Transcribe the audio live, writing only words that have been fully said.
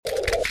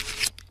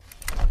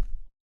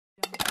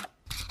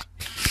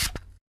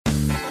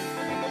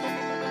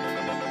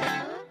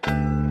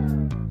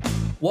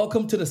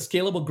Welcome to the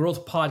Scalable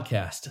Growth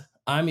Podcast.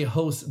 I'm your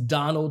host,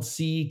 Donald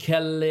C.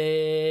 Kelly,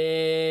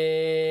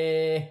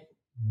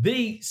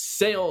 the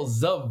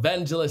sales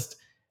evangelist,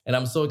 and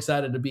I'm so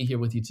excited to be here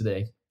with you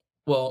today.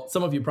 Well,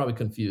 some of you are probably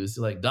confused.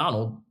 You're like,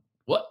 Donald,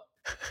 what?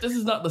 This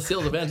is not the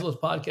Sales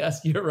Evangelist Podcast.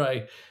 You're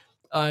right.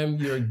 I'm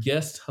your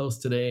guest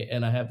host today,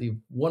 and I have the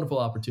wonderful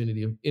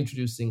opportunity of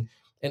introducing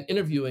and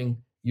interviewing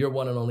your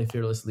one and only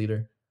fearless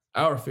leader,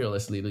 our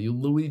fearless leader,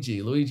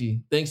 Luigi.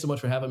 Luigi, thanks so much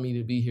for having me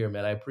to be here,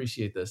 man. I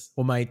appreciate this.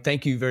 Well, mate,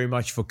 thank you very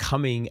much for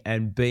coming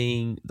and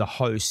being the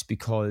host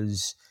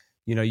because,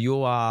 you know,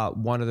 you are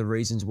one of the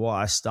reasons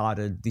why I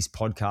started this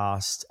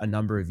podcast a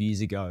number of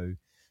years ago.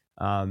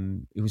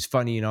 It was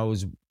funny, you know, I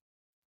was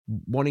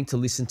wanting to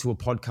listen to a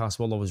podcast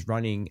while I was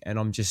running and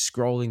I'm just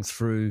scrolling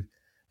through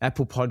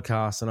Apple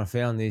Podcasts and I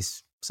found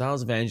this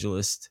Sales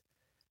Evangelist.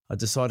 I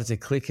decided to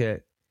click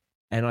it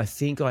and I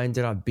think I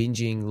ended up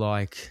binging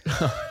like...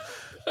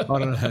 I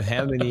don't know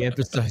how many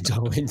episodes I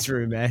went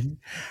through, man,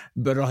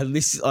 but I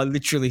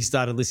literally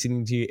started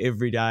listening to you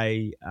every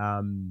day.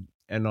 And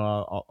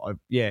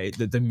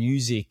the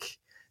music,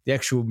 the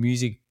actual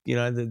music, you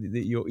know,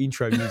 your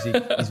intro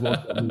music is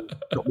what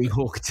got me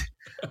hooked.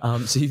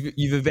 So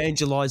you've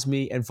evangelized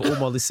me, and for all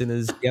my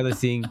listeners, the other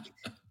thing,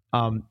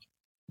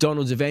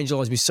 Donald's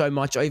evangelized me so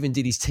much. I even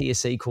did his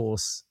TSE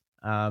course,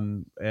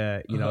 a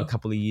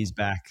couple of years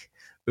back.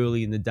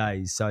 Early in the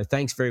days. So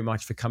thanks very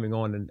much for coming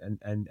on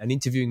and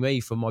interviewing me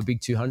for my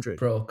big 200.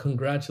 Bro,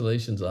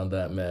 congratulations on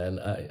that, man.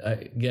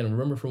 I again,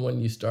 remember from when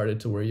you started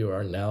to where you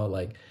are now,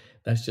 like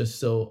that's just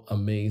so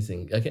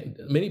amazing.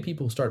 Many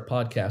people start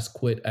podcasts,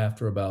 quit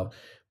after about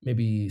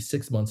maybe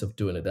 6 months of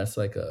doing it. That's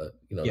like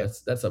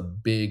that's a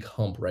big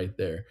hump right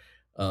there.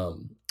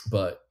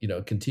 But you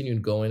know,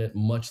 continuing going at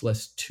much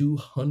less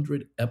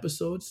 200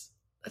 episodes,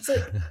 that's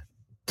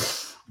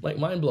like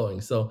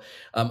mind-blowing. So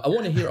I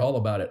want to hear all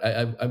about it.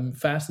 I'm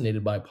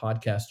fascinated by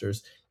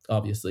podcasters,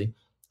 obviously,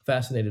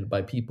 fascinated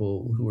by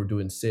people who are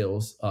doing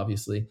sales,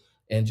 obviously,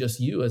 and just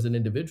you as an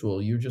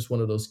individual. You're just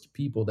one of those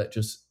people that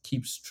just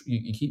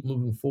you keep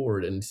moving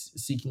forward and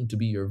seeking to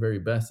be your very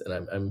best.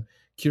 And I'm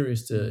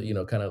curious to, you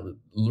know, kind of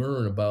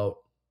learn about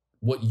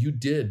what you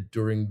did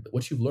during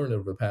what you've learned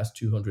over the past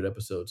 200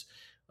 episodes,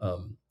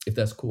 if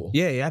that's cool.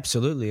 Yeah,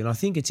 absolutely. And I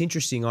think it's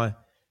interesting.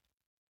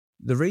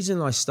 The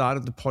reason I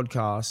started the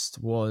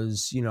podcast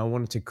was, you know, I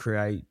wanted to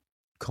create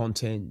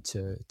content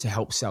to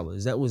help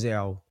sellers. That was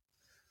my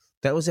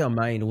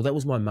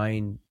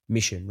main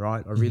mission,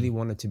 right? I really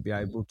wanted to be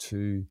able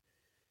to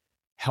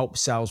help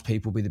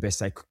salespeople be the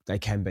best they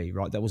can be,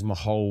 right? That was my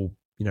whole,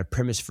 you know,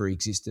 premise for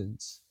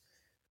existence.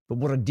 But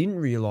what I didn't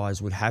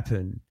realize would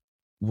happen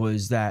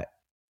was that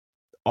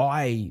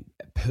I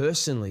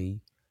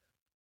personally,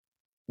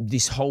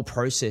 this whole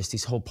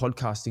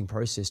podcasting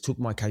process took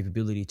my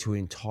capability to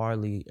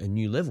entirely a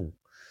new level,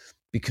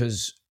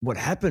 because what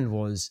happened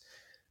was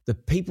the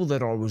people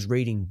that I was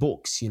reading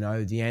books, you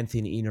know, the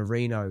Anthony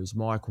Inarinos,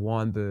 Mike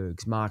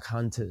Weinbergs, Mark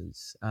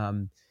Hunters,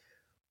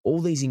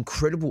 all these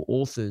incredible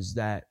authors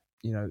that,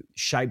 you know,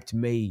 shaped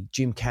me,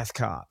 Jim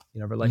Cathcart, you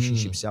know,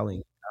 relationship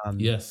selling.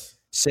 Yes.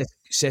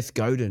 Seth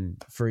Godin,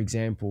 for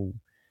example,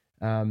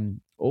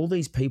 all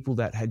these people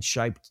that had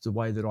shaped the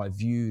way that I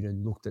viewed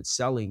and looked at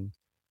selling,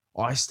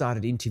 I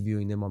started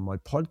interviewing them on my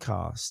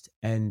podcast,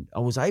 and I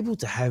was able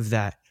to have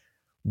that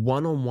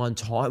one-on-one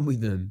time with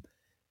them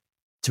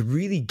to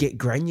really get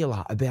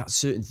granular about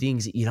certain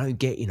things that you don't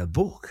get in a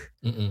book.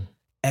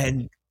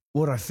 And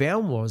what I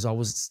found was I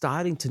was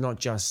starting to not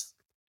just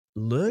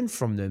learn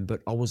from them,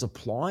 but I was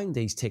applying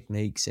these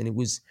techniques, and it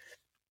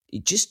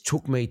just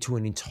took me to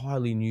an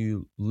entirely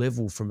new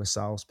level from a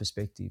sales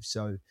perspective.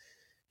 So,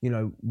 you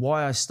know,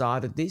 why I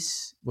started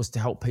this was to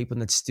help people,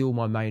 and that's still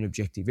my main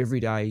objective. Every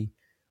day,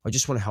 I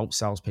just want to help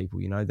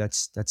salespeople. You know,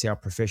 that's our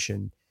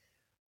profession.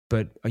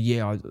 But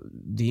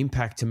the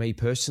impact to me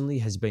personally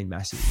has been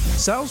massive.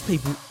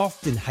 Salespeople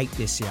often hate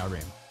their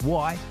CRM.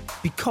 Why?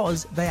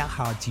 Because they are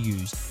hard to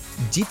use,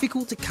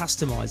 difficult to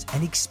customize,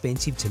 and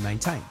expensive to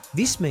maintain.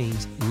 This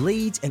means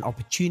leads and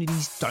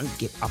opportunities don't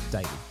get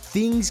updated.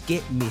 Things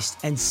get missed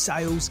and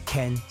sales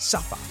can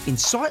suffer.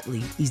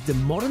 Insightly is the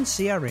modern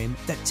CRM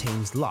that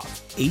teams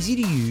love. Easy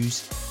to use,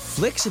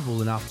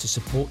 flexible enough to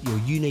support your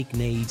unique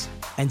needs,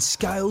 and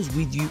scales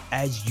with you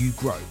as you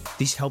grow.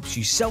 This helps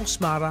you sell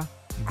smarter,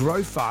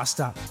 grow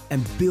faster,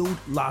 and build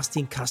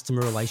lasting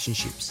customer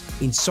relationships.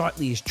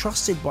 Insightly is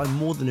trusted by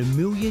more than 1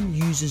 million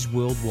users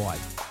worldwide.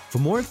 For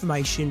more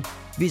information,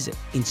 visit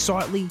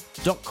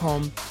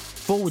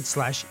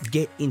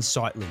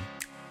insightly.com/getinsightly.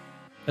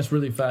 That's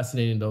really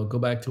fascinating, though. Go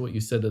back to what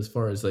you said as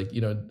far as like,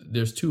 you know,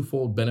 there's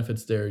twofold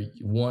benefits there.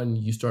 One,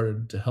 you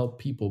started to help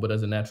people, but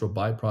as a natural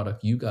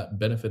byproduct, you got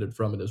benefited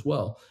from it as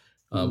well,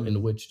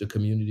 in which the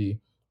community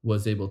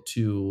was able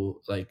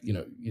to, like, you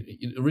know,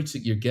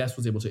 your guest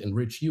was able to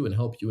enrich you and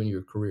help you in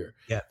your career.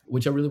 Yeah.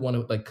 Which I really want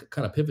to like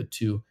kind of pivot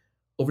to.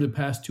 Over the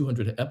past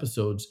 200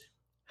 episodes,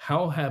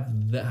 how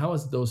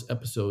has those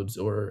episodes,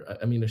 or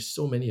I mean, there's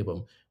so many of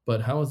them,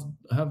 but how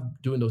have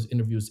doing those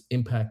interviews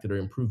impacted or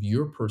improved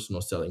your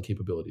personal selling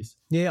capabilities?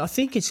 Yeah, I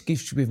think it's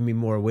given me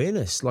more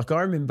awareness. Like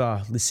I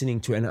remember listening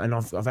to, and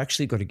I've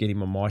actually got to get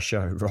him on my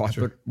show, right?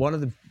 Sure. But one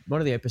of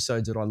the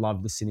episodes that I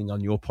loved listening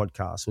on your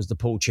podcast was the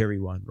Paul Cherry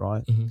one,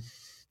 right? Mm-hmm.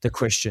 The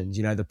questions,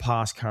 the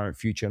past, current,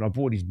 future, and I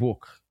bought his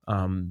book.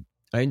 I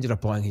ended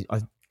up buying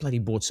I bloody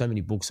bought so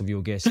many books of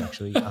your guests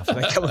actually after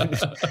they come on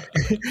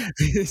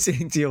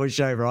listening to your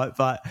show, right?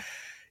 But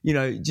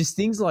just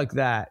things like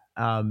that.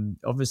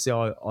 Obviously,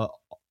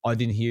 I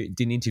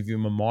didn't interview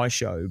him on my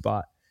show,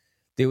 but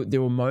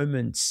there were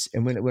moments,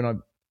 and when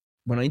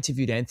I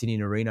interviewed Anthony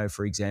Norino,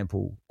 for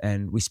example,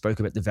 and we spoke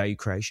about the value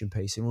creation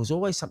piece, and it was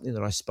always something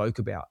that I spoke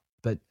about.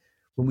 But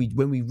when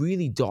we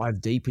really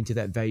dive deep into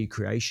that value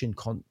creation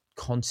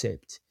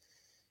concept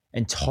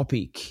and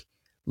topic,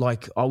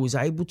 like I was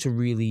able to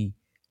really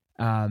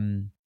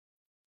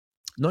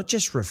not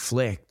just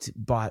reflect,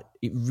 but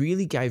it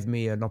really gave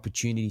me an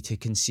opportunity to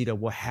consider,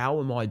 well, how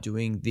am I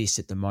doing this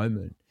at the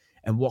moment,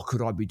 and what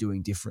could I be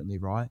doing differently,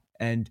 right?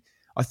 And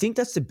I think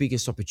that's the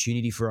biggest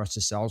opportunity for us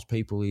as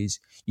salespeople is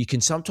you can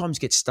sometimes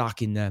get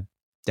stuck in the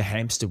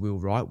hamster wheel,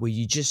 right? Where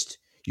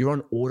you're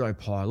on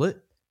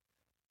autopilot.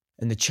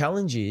 And the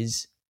challenge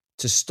is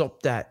to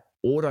stop that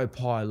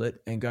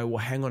autopilot and go, well,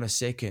 hang on a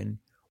second,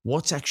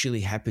 what's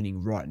actually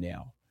happening right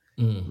now,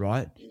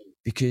 right?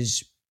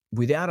 Because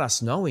without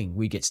us knowing,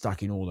 we get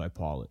stuck in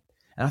autopilot.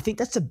 And I think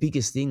that's the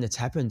biggest thing that's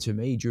happened to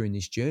me during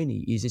this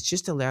journey is it's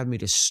just allowed me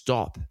to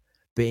stop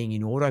being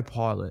in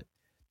autopilot.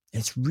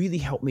 It's really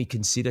helped me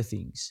consider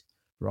things,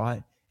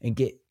 right? And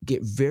get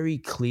very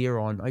clear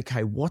on,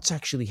 okay, what's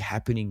actually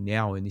happening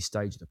now in this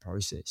stage of the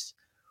process?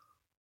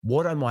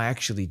 What am I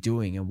actually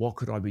doing, and what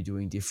could I be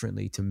doing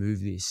differently to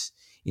move this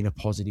in a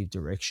positive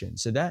direction?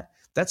 So that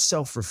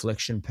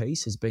self-reflection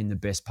piece has been the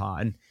best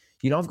part. And,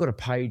 I've got a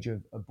page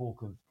of a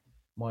book of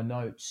my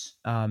notes,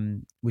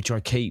 which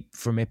I keep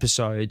from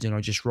episodes, and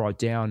I just write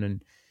down.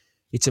 And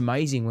it's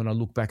amazing when I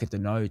look back at the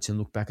notes and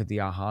look back at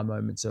the aha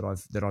moments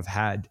that I've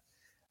had.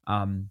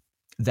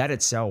 That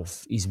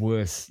itself is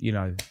worth,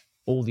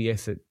 all the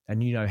effort,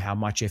 and how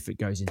much effort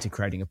goes into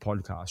creating a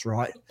podcast,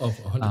 right? Oh,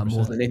 100%.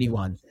 More than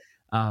anyone.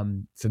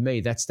 For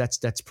me, that's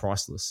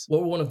priceless.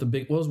 What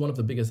was one of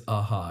the biggest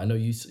aha? I know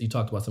you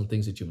talked about some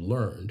things that you've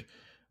learned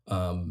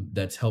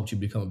that's helped you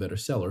become a better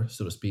seller,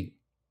 so to speak.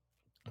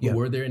 Yeah.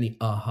 Were there any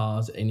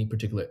ahas, any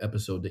particular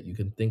episode that you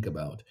can think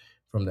about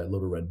from that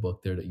little red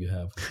book there that you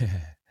have?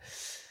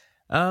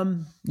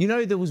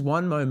 There was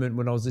one moment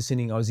when I was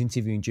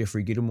interviewing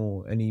Jeffrey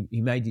Gittermore, and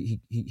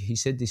he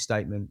said this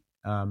statement,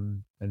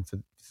 and for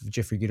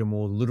Jeffrey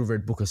Gittermore, the Little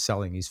Red Book of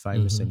Selling is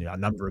famous, and a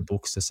number of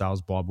books, the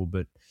Sales Bible.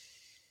 But,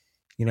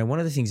 one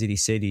of the things that he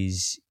said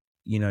is,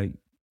 a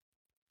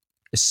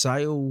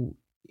sale,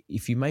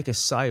 if you make a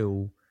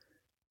sale,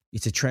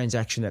 it's a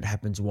transaction that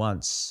happens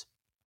once.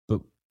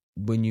 But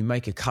when you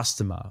make a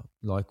customer,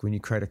 like when you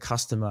create a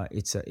customer,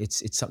 it's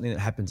something that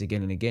happens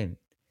again and again.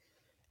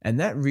 And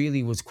that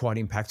really was quite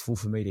impactful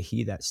for me to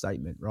hear that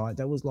statement, right?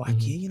 That was like,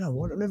 yeah, you know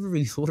what? I never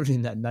really thought of it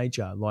in that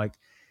nature. Like,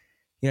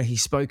 he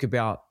spoke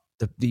about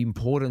the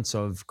importance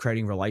of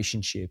creating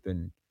relationship,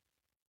 and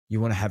you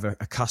want to have a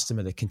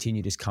customer that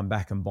continue to come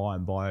back and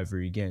buy over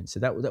again. So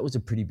that was a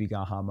pretty big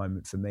aha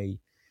moment for me.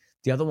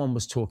 The other one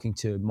was talking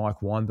to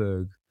Mike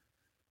Weinberg,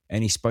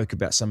 and he spoke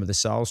about some of the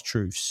sales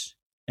truths.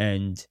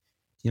 And,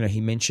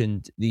 he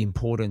mentioned the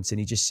importance, and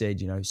he just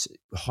said,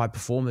 high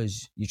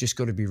performers, you just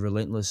got to be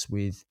relentless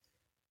with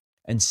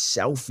and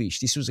selfish.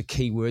 This was a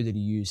key word that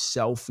he used,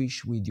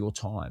 selfish with your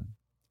time,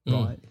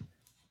 right?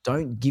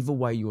 Don't give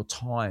away your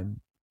time,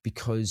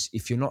 because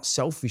if you're not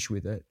selfish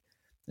with it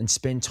and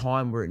spend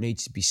time where it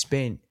needs to be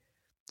spent,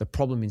 the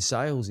problem in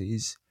sales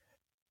is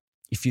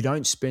if you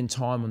don't spend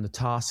time on the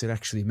tasks that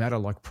actually matter,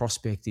 like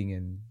prospecting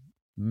and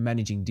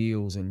managing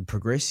deals and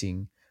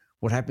progressing,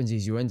 what happens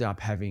is you end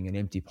up having an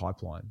empty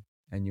pipeline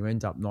and you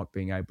end up not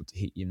being able to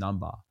hit your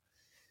number.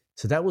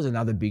 So that was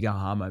another big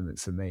aha moment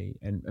for me.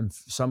 And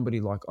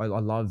somebody like, I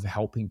love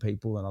helping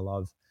people, and I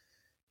love,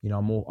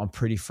 I'm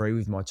pretty free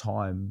with my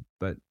time,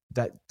 but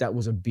that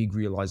was a big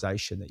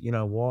realization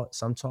that, what,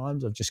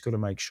 sometimes I've just got to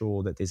make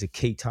sure that there's a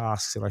key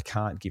task that I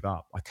can't give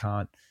up. I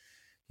can't,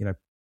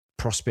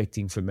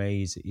 prospecting for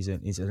me is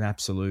an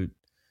absolute,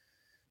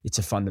 it's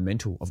a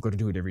fundamental. I've got to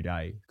do it every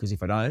day, because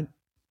if I don't,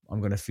 I'm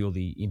going to feel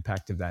the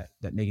impact of that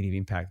negative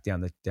impact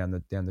down the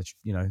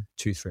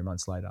 2-3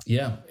 months later.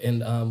 Yeah.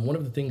 And one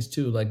of the things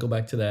too, like go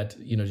back to that,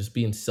 just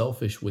being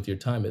selfish with your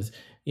time is,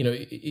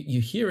 you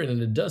hear it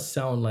and it does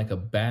sound like a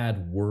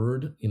bad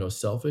word,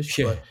 selfish,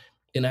 Yeah. but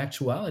in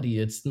actuality,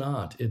 it's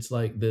not. It's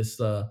like this,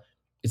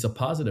 it's a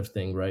positive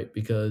thing, right?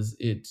 Because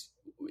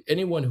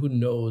anyone who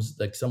knows,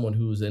 like someone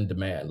who's in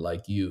demand,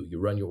 like you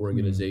run your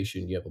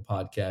organization, you have a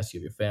podcast, you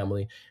have your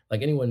family,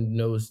 like anyone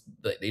knows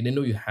that they didn't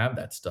know you have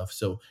that stuff.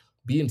 So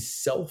being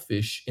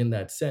selfish in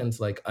that sense,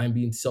 like I'm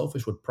being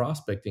selfish with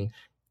prospecting,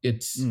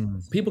 it's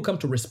people come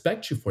to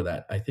respect you for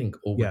that, I think,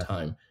 over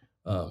time.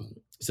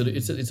 So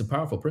it's a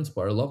powerful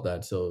principle. I love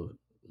that. So,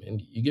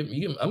 and you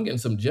give I'm getting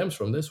some gems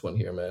from this one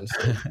here, man.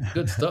 So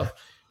good stuff.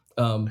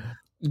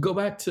 go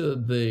back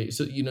to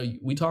so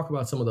we talk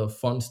about some of the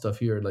fun stuff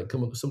here, like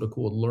some of the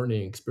cool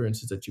learning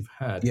experiences that you've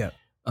had. Yeah.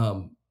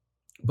 Um,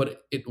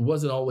 but it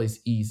wasn't always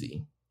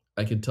easy.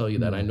 I can tell you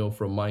that. I Mm. know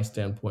from my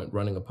standpoint,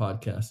 running a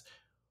podcast,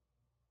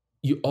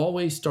 you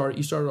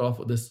started off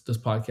with this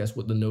podcast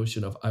with the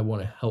notion of, I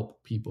want to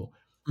help people.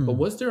 But Mm.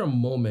 was there a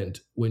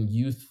moment when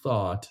you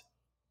thought,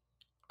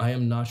 I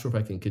am not sure if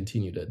I can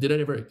continue that? Did it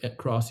ever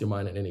cross your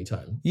mind at any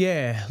time?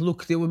 Yeah.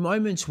 Look, there were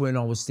moments when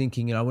I was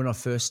thinking, when I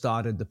first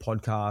started the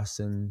podcast,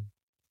 and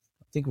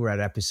I think we're at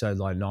episode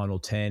like 9 or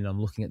 10,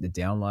 I'm looking at the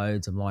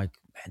downloads. I'm like,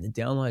 man,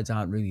 the downloads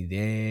aren't really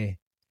there.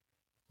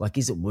 Like,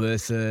 is it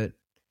worth it?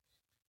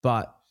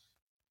 But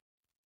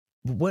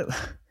what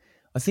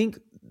I think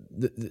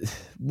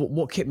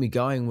what kept me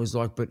going was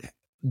like, but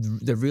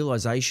the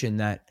realization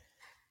that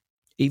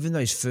even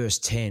those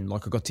first 10,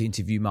 like I got to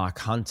interview Mark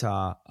Hunter.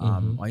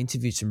 I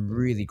interviewed some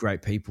really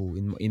great people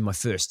in my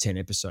first 10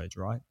 episodes,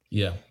 right?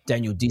 Yeah.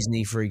 Daniel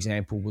Disney, for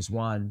example, was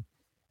one.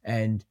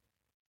 And,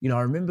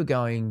 I remember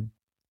going,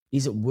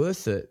 is it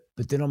worth it?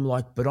 But then I'm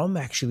like, but I'm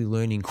actually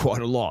learning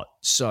quite a lot.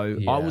 So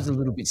I was a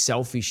little bit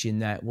selfish in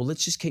that, well,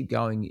 let's just keep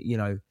going,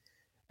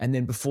 and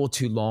then before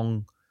too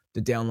long,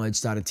 the downloads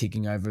started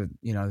ticking over,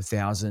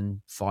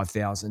 1,000,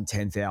 5,000,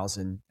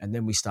 10,000. And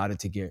then we started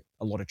to get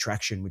a lot of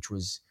traction, which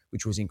was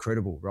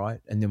incredible, right?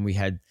 And then we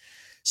had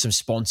some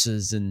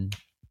sponsors, and,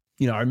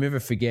 I never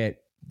forget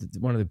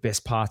one of the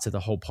best parts of the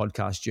whole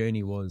podcast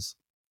journey was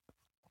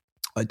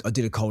I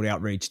did a cold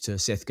outreach to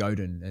Seth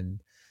Godin,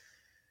 and,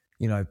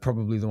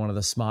 probably one of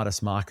the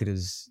smartest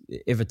marketers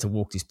ever to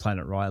walk this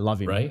planet, right? I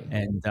love him. Right.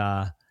 And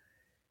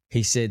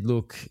he said,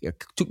 look,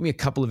 it took me a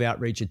couple of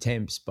outreach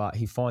attempts, but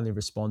he finally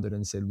responded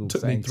and said, look,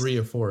 Took thanks. me 3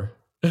 or 4.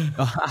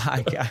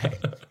 Okay.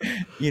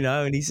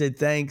 And he said,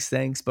 thanks,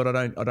 but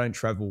I don't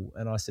travel.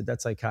 And I said,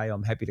 that's okay.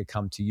 I'm happy to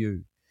come to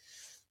you.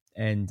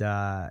 And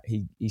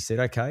he said,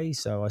 okay.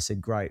 So I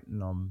said, great.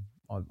 And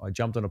I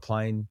jumped on a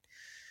plane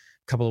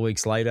a couple of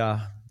weeks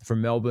later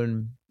from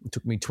Melbourne. It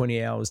took me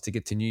 20 hours to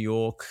get to New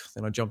York.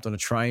 Then I jumped on a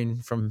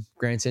train from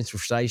Grand Central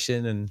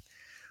Station and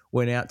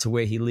went out to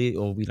where he lived,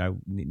 or,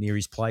 near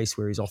his place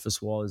where his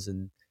office was.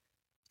 And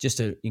just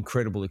an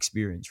incredible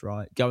experience,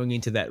 right? Going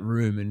into that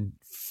room, and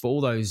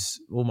for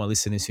all my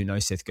listeners who know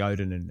Seth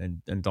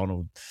Godin and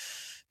Donald,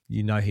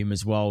 you know him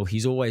as well.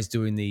 He's always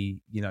doing the,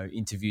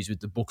 interviews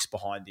with the books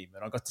behind him.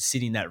 And I got to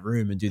sit in that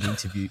room and do the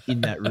interview in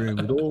that room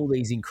with all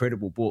these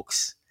incredible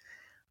books.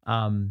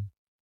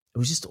 It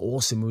was just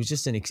awesome. It was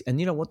just and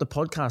you know what? The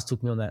podcast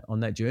took me on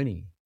that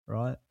journey,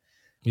 right?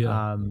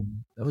 Yeah.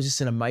 It was just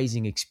an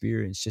amazing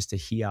experience just to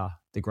hear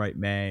the great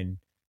man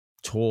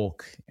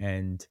talk.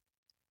 And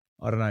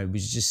I don't know, it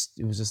was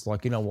just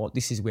like, you know what,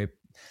 this is where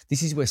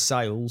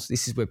sales,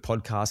 this is where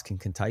podcasts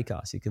can take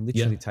us. It can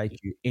literally take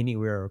you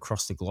anywhere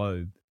across the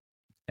globe,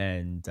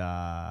 and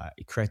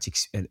it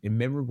creates a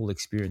memorable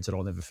experience that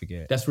I'll never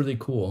forget. That's really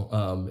cool.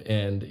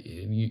 And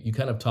you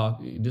kind of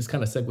this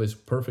kind of segues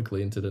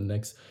perfectly into the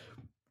next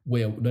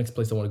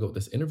place I want to go with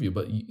this interview.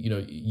 But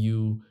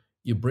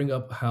you bring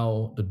up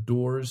how the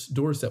doors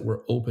that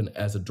were open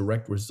as a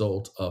direct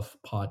result of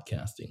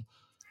podcasting.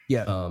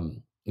 Yeah.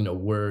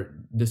 Where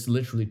this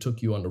literally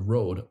took you on the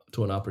road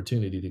to an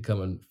opportunity to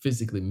come and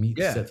physically meet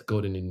Seth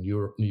Godin in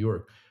New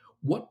York.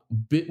 What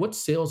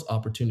sales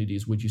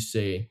opportunities would you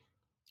say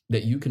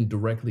that you can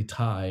directly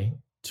tie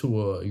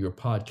to your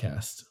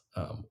podcast?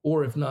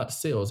 Or if not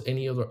sales,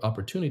 any other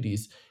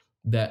opportunities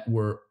that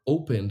were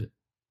opened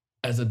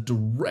as a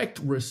direct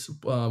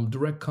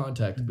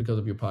contact because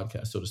of your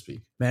podcast, so to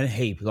speak? Man, a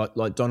heap.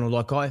 Like Donald,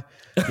 one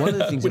of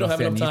the things we that don't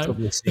I have found, enough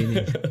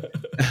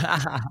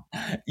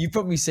you've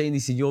probably seen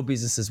this in your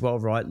business as well,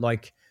 right?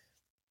 Like,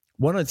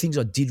 one of the things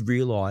I did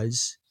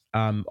realize,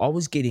 I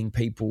was getting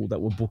people that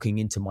were booking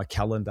into my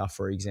calendar,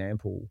 for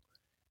example,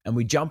 and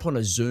we jump on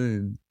a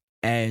Zoom,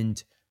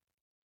 and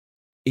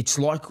it's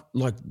like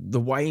the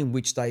way in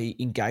which they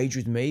engage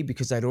with me,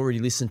 because they'd already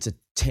listened to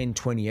 10,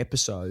 20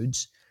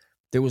 episodes.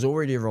 There was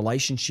already a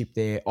relationship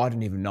there. I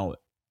didn't even know it,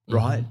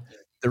 right? Mm-hmm.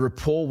 The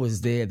rapport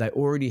was there. They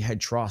already had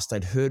trust.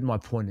 They'd heard my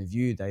point of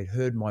view. They'd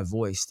heard my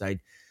voice. They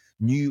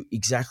knew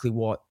exactly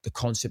what the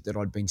concept that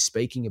I'd been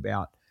speaking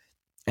about.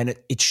 And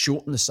it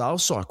shortened the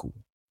sales cycle.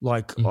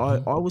 Like, I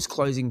was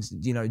closing,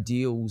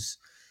 deals,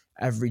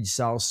 average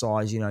sales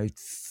size,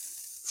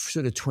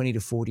 sort of 20 to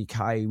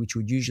 40K, which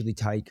would usually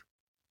take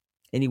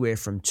anywhere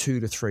from 2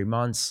 to 3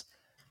 months.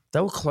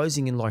 They were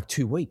closing in like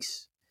 2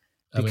 weeks,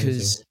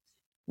 because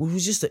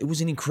it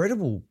was an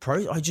incredible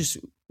it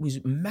was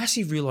a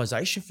massive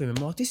realization for me.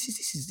 I'm like, this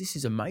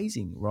is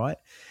amazing, right?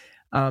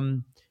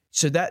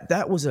 So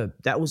that was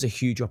a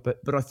huge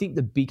but I think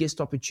the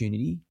biggest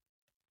opportunity,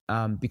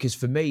 because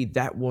for me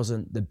that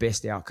wasn't the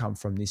best outcome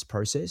from this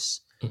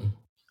process,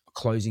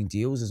 closing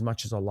deals, as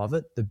much as I love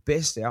it. The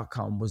best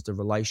outcome was the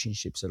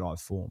relationships that I've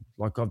formed.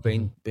 Like, I've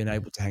been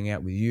able to hang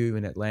out with you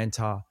in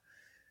Atlanta,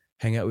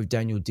 hang out with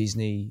Daniel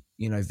Disney,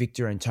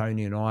 Victor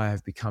Antonio and I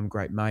have become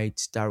great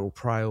mates. Daryl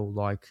Prail,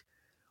 like,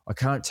 I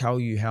can't tell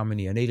you how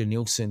many, Anita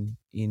Nielsen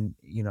and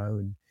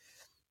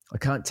I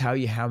can't tell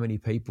you how many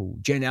people,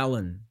 Jen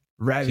Allen,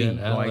 Jen Ravi, like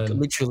Allen.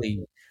 literally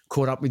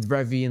caught up with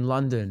Ravi in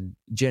London,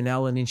 Jen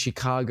Allen in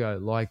Chicago,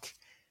 like,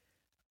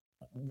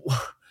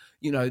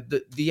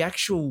 the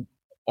actual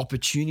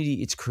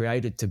opportunity it's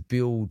created to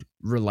build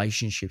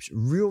relationships,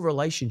 real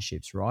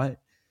relationships, right?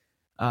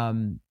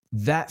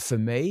 That for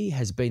me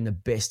has been the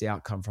best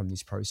outcome from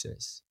this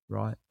process,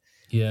 right?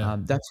 Yeah.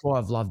 That's why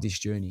I've loved this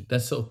journey.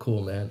 That's so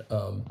cool, man.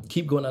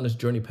 Keep going on this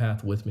journey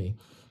path with me.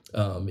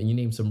 And you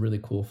named some really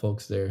cool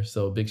folks there.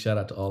 So big shout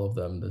out to all of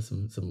them. There's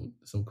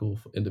some cool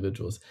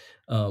individuals.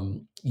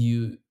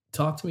 You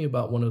talked to me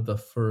about one of the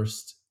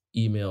first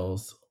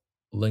emails,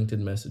 LinkedIn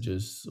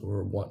messages,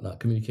 or whatnot,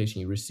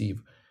 communication you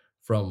received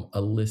from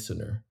a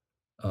listener.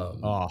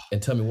 Oh,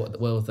 And tell me what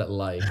was that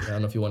like? I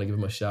don't know if you want to give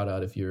them a shout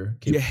out if you're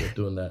yeah. capable of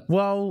doing that.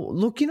 Well,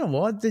 look, you know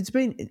what? There's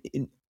been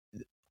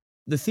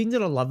the thing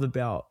that I love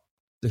about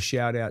the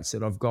shout outs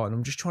that I've got.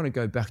 I'm just trying to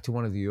go back to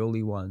one of the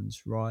early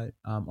ones, right?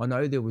 I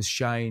know there was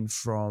Shane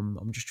from,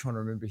 I'm just trying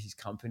to remember his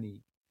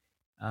company.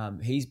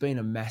 He's been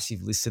a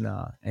massive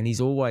listener, and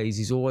he's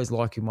always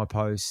liking my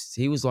posts.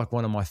 He was like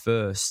one of my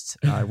first.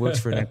 Works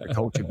for an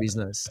agriculture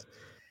business,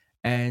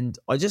 and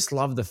I just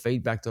love the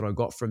feedback that I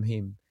got from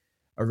him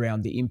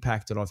around the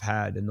impact that I've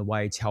had and the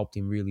way it's helped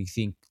him really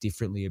think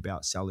differently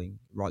about selling,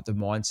 right? The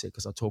mindset,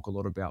 because I talk a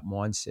lot about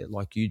mindset,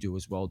 like you do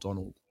as well,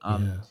 Donald.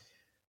 Yeah.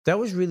 That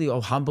was really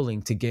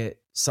humbling to get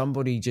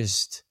somebody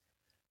just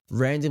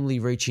randomly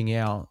reaching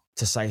out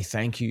to say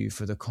thank you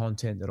for the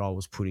content that I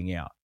was putting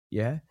out.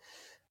 Yeah.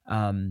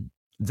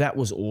 That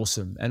was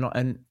awesome.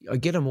 And I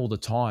get them all the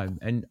time.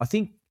 And I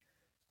think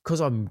because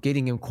I'm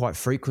getting them quite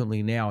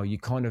frequently now, you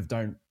kind of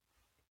don't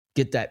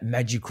get that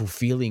magical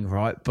feeling,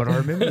 right? But I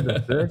remember the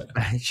first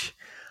batch,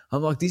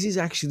 I'm like, this is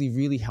actually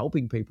really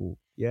helping people.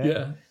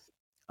 Yeah.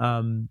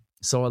 Yeah.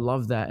 So I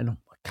love that. And I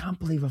can't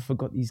believe I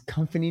forgot his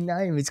company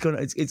name. It's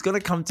gonna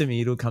come to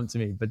me. It'll come to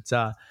me. But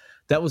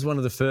that was one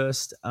of the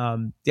first.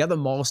 The other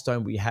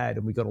milestone we had,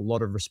 and we got a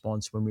lot of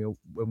response when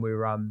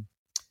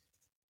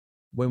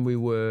we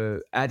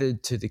were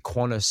added to the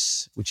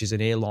Qantas, which is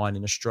an airline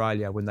in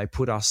Australia, when they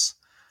put us,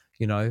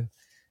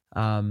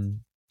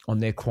 on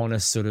their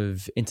Qantas sort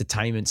of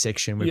entertainment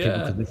section where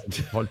people could listen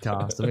to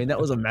podcasts. I mean, that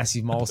was a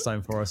massive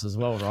milestone for us as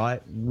well, right?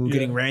 We were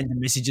getting random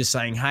messages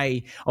saying,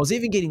 hey, I was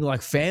even getting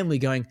like family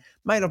going,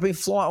 mate, I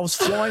was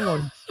flying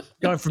on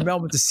going from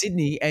Melbourne to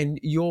Sydney and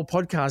your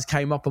podcast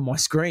came up on my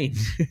screen.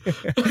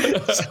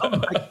 So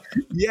I'm like,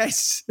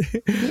 yes.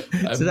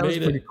 So that was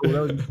pretty cool.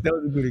 That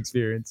was a good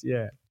experience.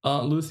 Yeah.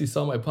 Aunt Lucy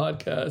saw my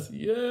podcast.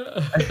 Yeah.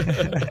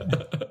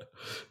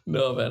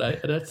 No,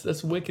 man,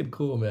 that's wicked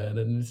cool, man.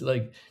 And it's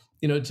like,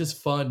 it's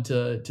just fun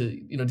to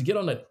get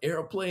on an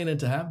airplane and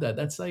to have that.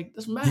 That's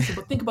massive.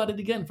 But think about it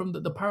again from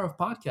the power of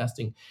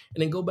podcasting, and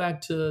then go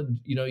back to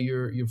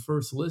your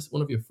first list,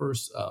 one of your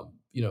first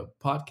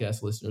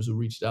podcast listeners who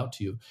reached out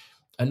to you.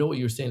 I know what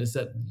you're saying is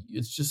that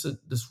it's just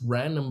this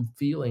random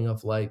feeling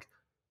of like,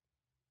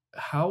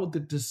 how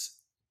did this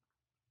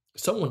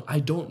someone I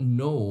don't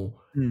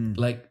know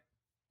like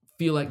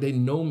feel like they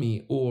know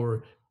me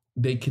or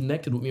they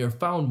connected with me or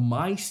found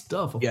my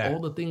stuff of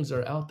all the things that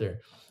are out there.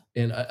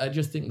 And I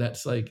just think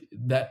that's like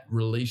that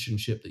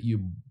relationship that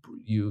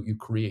you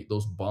create,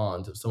 those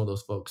bonds of some of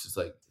those folks is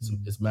like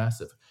it's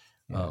massive.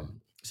 Yeah.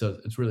 So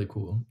it's really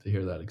cool to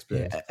hear that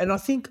experience. Yeah. And I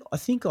think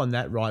on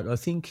that, right? I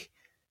think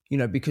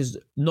because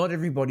not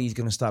everybody is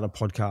going to start a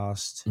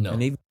podcast. No.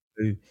 And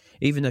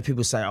even though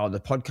people say, oh, the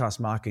podcast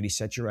market is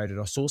saturated,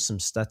 I saw some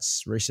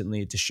stats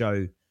recently to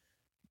show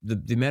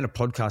the amount of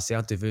podcasts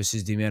out there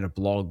versus the amount of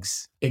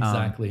blogs.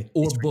 Exactly.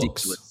 Or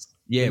books. Ridiculous.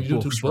 Yeah,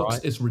 books, right?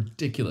 It's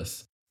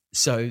ridiculous.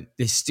 So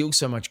there's still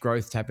so much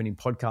growth happening in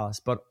podcasts.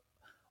 But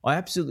I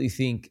absolutely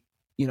think,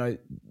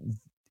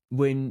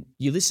 when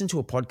you listen to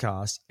a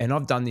podcast, and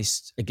I've done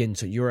this again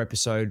to your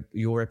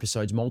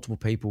episodes, multiple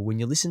people, when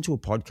you listen to a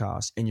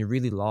podcast and you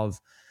really love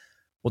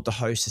what the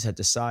host has had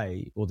to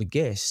say or the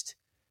guest,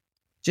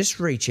 just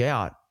reach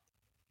out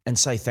and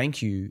say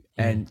thank you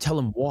and tell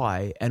them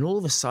why. And all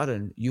of a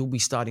sudden you'll be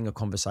starting a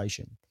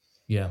conversation.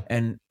 Yeah.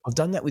 And I've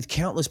done that with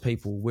countless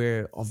people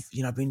where I'm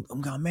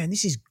going, man,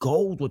 this is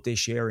gold what they're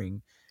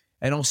sharing.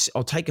 And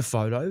I'll take a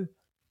photo,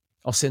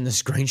 I'll send the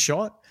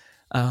screenshot,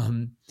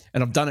 and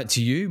I've done it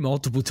to you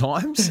multiple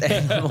times.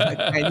 And I'm like,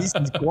 man, this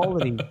is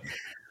quality.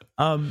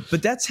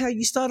 But that's how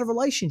you start a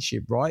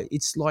relationship, right?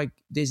 It's like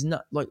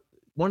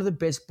one of the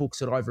best books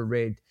that I ever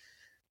read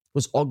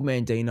was Og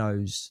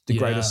Mandino's The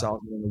Greatest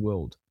Salesman in the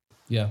World.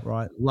 Yeah.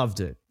 Right.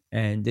 Loved it.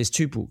 And there's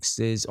two books.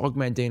 There's Og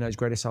Mandino's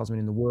Greatest Salesman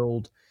in the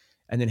World,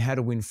 and then How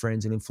to Win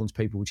Friends and Influence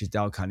People, which is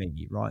Dale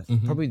Carnegie, right?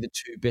 Mm-hmm. Probably the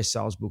two best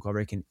sales book I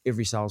reckon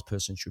every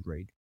salesperson should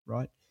read,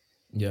 right?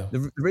 Yeah.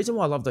 The reason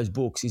why I love those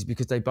books is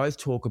because they both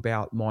talk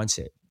about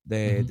mindset.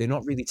 They're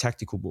not really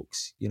tactical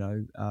books.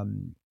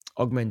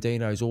 Og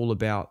Mandino is all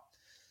about,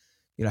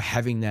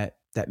 having that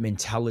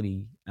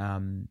mentality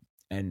and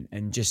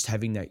just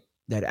having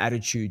that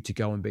attitude to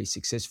go and be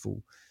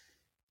successful.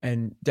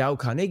 And Dale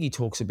Carnegie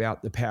talks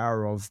about the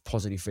power of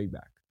positive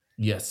feedback.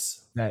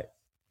 Yes. That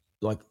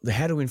like the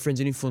How to Win Friends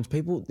and Influence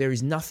People, there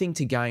is nothing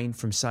to gain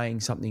from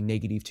saying something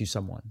negative to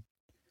someone.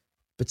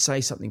 but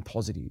say something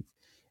positive.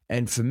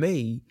 And for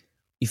me,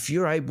 if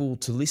you're able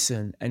to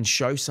listen and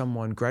show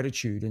someone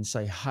gratitude and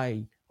say,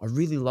 hey, I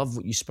really love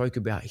what you spoke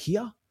about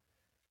here,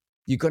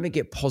 you're going to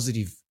get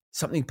positive.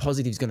 Something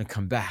positive is going to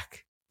come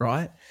back,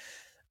 right?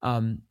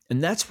 And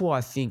that's why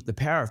I think the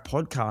power of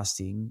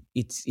podcasting,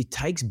 it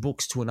takes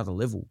books to another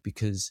level,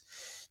 because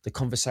the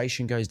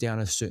conversation goes down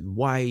a certain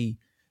way.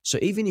 So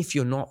even if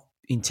you're not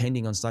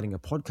intending on starting a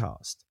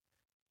podcast,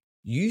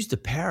 use the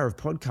power of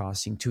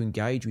podcasting to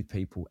engage with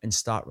people and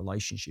start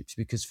relationships,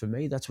 because for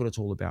me, that's what it's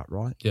all about,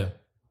 right? Yeah.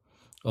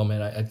 Oh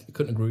man, I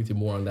couldn't agree with you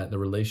more on that. The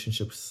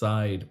relationship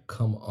side,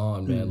 come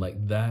on, man, Mm.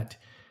 like that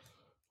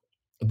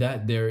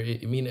there.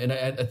 I mean, and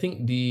I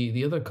think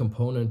the other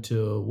component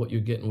to what you're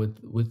getting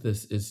with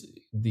this is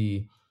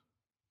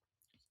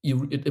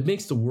it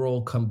makes the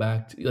world come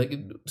back to, like,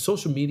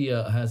 social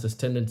media has this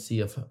tendency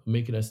of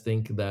making us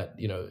think that,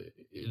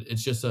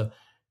 it's just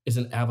it's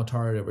an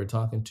avatar that we're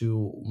talking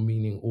to,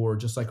 meaning, or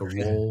just like a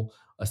role,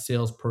 a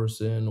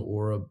salesperson,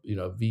 or a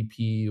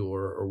VP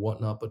or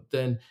whatnot. But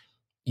then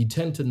you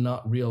tend to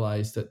not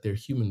realize that they're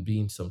human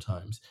beings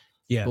sometimes.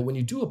 Yeah. But when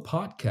you do a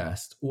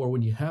podcast, or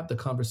when you have the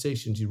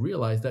conversations, you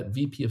realize that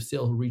VP of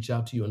sales who reach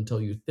out to you and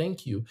tell you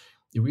thank you,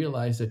 you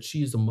realize that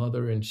she is a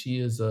mother, and she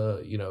is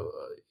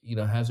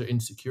has her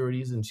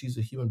insecurities, and she's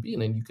a human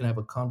being, and you can have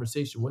a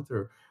conversation with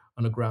her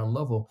on a ground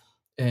level.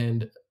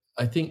 And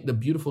I think the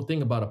beautiful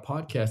thing about a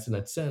podcast, in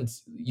that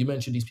sense, you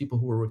mentioned these people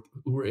who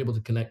were able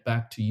to connect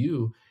back to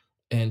you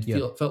and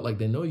Yeah. felt like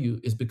they know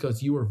you, is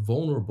because you were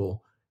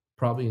vulnerable,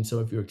 probably in some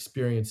of your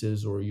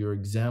experiences or your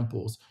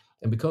examples.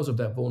 And because of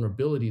that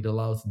vulnerability, it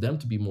allows them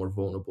to be more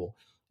vulnerable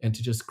and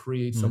to just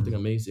create something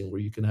amazing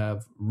where you can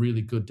have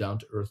really good,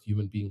 down-to-earth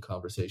human being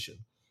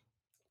conversation.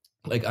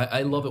 Like,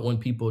 I love it when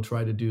people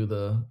try to do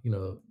the,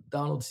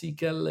 Donald C.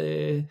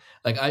 Kelly.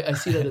 Like, I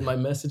see that in my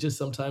messages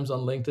sometimes on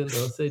LinkedIn.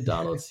 They'll say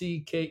Donald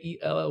C. Kelly.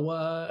 And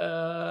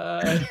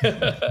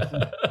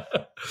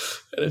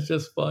it's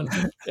just fun.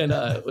 And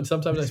when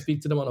sometimes I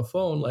speak to them on a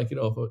phone, like,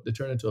 if they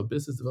turn into a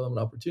business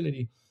development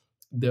opportunity,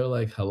 they're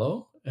like,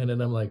 hello? And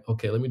then I'm like,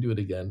 okay, let me do it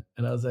again.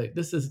 And I was like,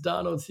 this is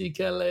Donald C.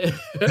 Kelly.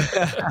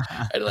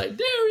 And like,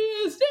 there he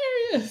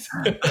is.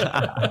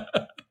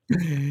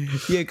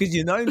 Yeah, because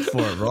you're known for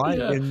it, right?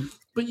 Yeah. And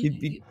But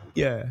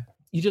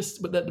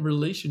but that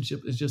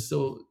relationship is just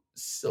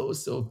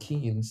so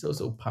keen,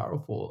 so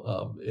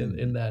powerful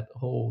in that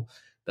whole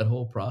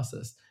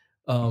process.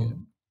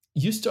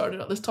 You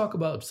started. Let's talk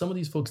about, some of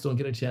these folks don't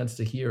get a chance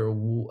to hear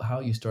how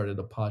you started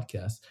a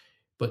podcast,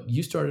 but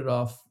you started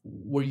off.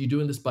 Were you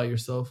doing this by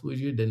yourself? Were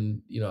you?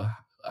 Then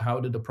how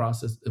did the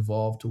process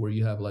evolve to where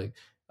you have like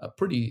a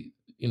pretty,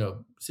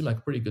 seem like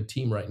a pretty good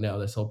team right now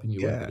that's helping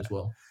you with it as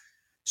well?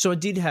 So I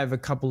did have a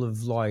couple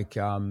of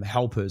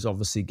helpers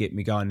obviously get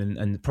me going,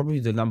 and probably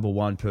the number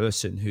one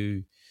person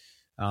who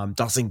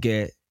doesn't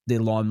get the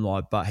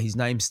limelight, but his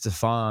name's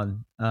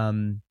Stefan.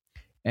 And,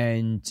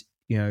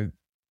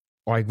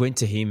 I went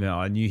to him and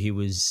I knew he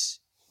was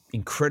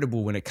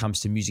incredible when it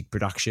comes to music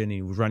production.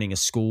 He was running a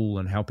school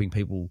and helping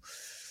people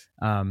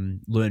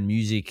learn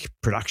music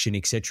production,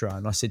 etc.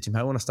 And I said to him, hey,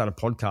 I want to start a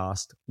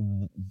podcast.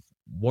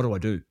 What do I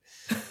do?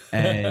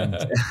 And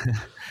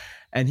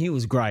and he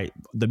was great.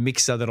 The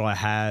mixer that I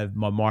have,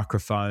 my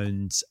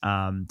microphones,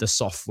 the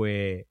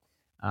software.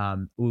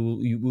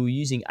 We were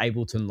using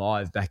Ableton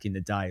Live back in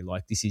the day.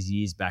 Like, this is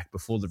years back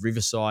before the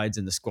Riversides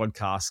and the Squad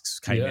Casks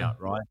came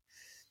out, right?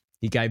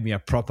 He gave me a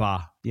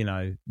proper,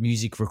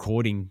 music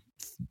recording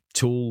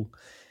tool.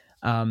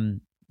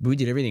 We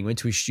did everything. Went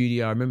to his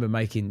studio. I remember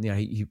making,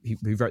 he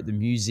wrote the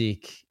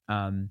music.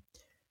 It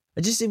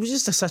was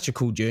just such a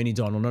cool journey,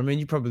 Donald. I mean,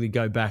 you probably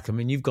go back. I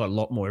mean, you've got a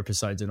lot more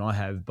episodes than I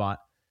have, but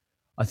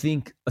I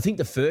think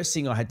the first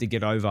thing I had to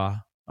get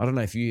over, I don't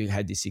know if you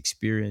had this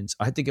experience,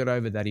 I had to get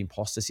over that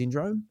imposter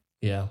syndrome.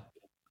 Yeah.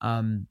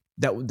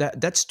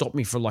 That stopped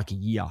me for like a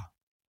year.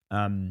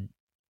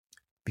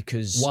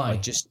 Because why? I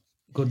just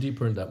go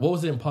deeper in that. What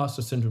was the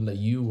imposter syndrome that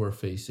you were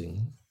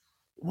facing?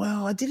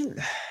 Well, I don't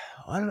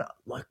know,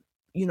 like,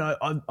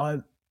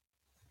 I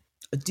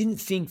didn't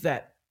think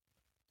that,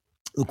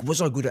 look,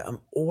 was I good at, I've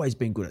always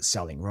been good at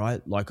selling,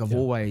 right? Like, I've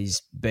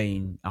always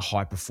been a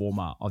high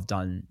performer. I've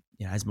done,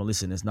 as my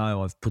listeners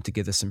know, I've put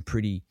together some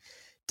pretty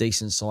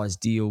decent sized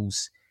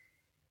deals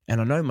and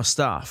I know my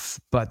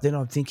stuff. But then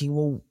I'm thinking,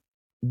 well,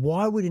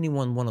 why would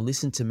anyone want to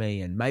listen to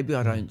me? And maybe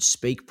I don't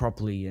speak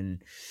properly,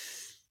 and,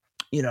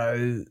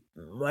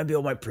 maybe I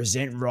won't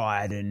present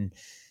right, and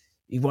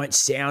it won't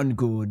sound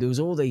good. There was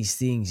all these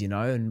things,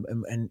 and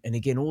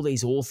again, all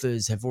these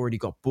authors have already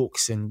got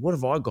books, and what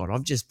have I got?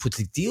 I've just put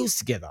the deals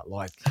together,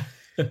 like.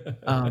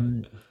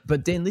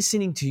 But then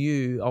listening to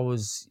you, I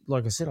was,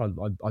 like I said, I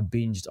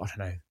binged. I don't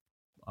know.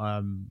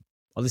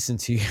 I listened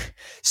to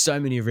so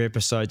many of your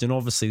episodes, and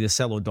obviously the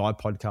Sell or Die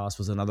podcast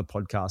was another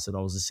podcast that I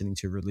was listening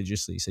to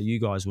religiously. So you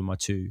guys were my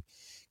two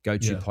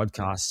go-to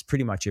podcasts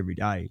pretty much every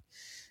day.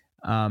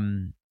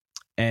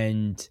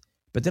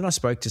 But then I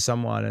spoke to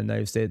someone and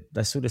they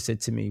sort of said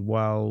to me,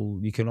 well,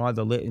 you can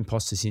either let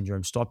imposter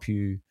syndrome stop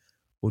you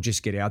or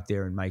just get out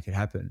there and make it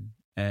happen.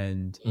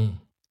 And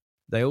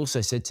they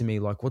also said to me,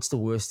 like, what's the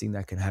worst thing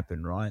that can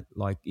happen, right?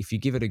 Like, if you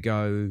give it a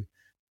go,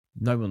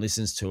 no one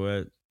listens to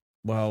it.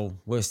 Well,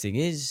 worst thing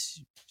is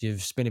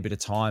you've spent a bit of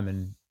time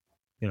and,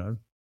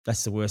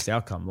 that's the worst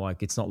outcome.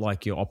 Like, it's not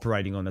like you're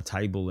operating on a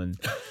table and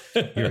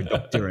you're a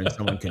doctor and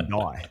someone can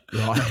die,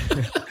 right?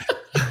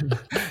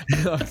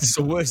 It's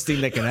the worst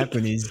thing that can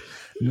happen is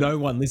no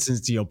one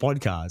listens to your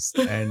podcast.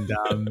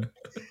 And,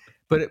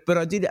 but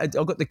I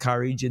got the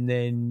courage, and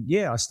then,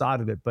 I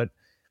started it. But,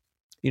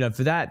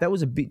 for there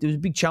was a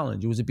big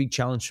challenge. It was a big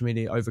challenge for me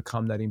to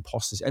overcome that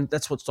imposter. And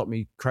that's what stopped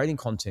me creating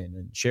content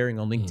and sharing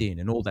on LinkedIn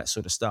and all that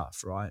sort of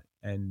stuff. Right.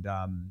 And,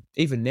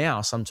 even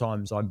now,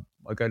 sometimes I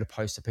go to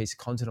post a piece of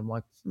content. I'm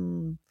like,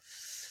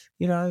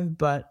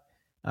 but,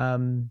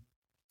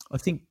 I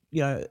think,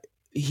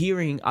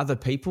 hearing other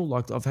people,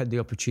 like I've had the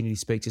opportunity to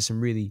speak to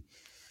some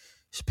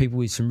people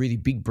with some really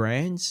big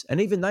brands,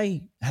 and even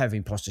they have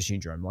imposter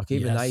syndrome. Like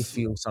even they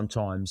feel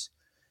sometimes,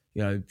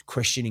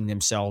 questioning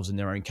themselves and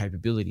their own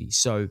capabilities.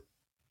 So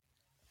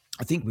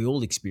I think we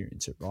all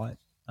experience it, right?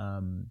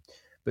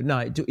 But no,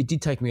 it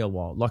did take me a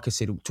while. Like I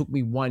said, it took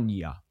me 1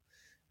 year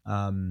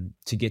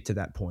to get to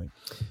that point.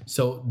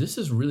 So this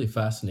is really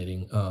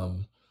fascinating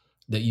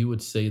that you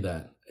would say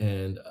that.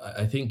 And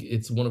I think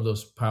it's one of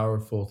those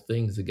powerful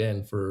things,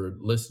 again, for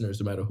listeners,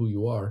 no matter who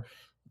you are,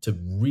 to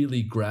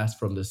really grasp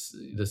from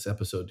this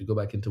episode, to go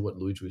back into what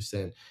Luigi was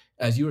saying.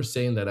 As you were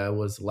saying that, I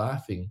was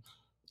laughing,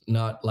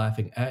 not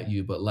laughing at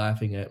you, but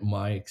laughing at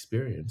my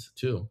experience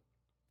too.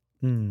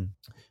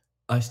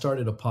 I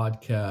started a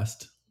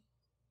podcast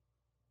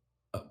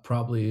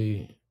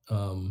probably,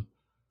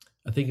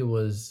 I think it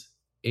was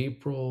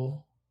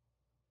April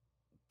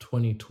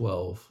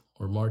 2012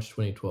 or March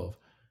 2012.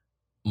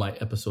 My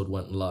episode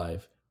went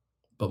live,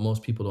 but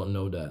most people don't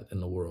know that in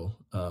the world.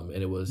 And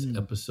it was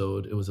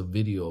it was a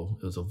video,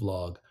 it was a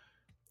vlog.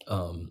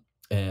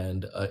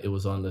 And it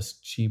was on this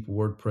cheap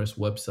WordPress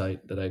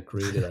website that I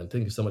created. I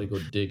think if somebody go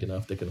dig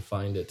enough, they can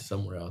find it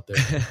somewhere out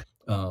there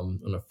on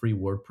a free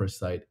WordPress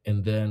site.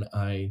 And then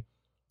I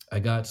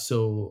got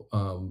so,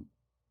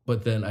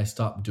 but then I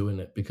stopped doing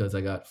it because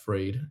I got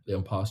afraid, the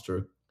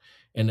imposter.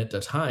 And at the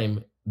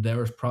time, there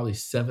was probably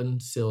 7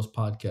 sales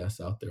podcasts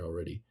out there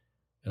already.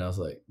 And I was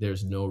like,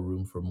 there's no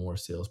room for more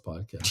sales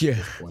podcasts at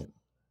this point.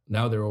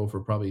 Now there are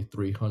over probably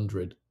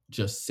 300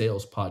 just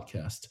sales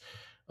podcasts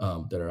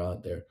that are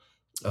out there.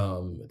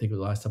 I think the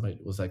last time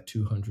it was like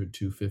 200,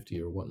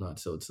 250 or whatnot.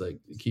 So it's like,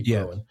 keep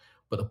growing.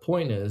 But the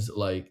point is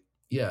like,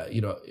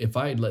 if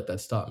I had let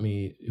that stop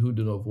me, who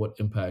do know of what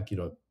impact,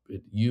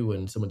 you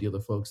and some of the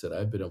other folks that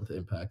I've been able to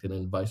impact, and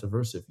then vice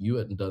versa. If you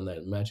hadn't done that,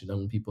 imagine how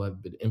many people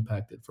have been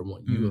impacted from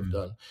what you have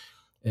done.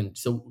 And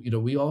so,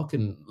 we all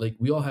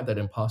have that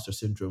imposter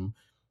syndrome,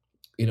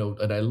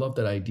 and I love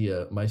that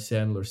idea. My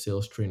Sandler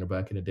sales trainer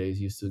back in the days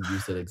used to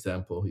use that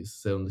example. He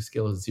said, on the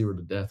scale of 0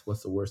 to death,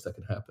 what's the worst that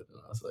can happen? And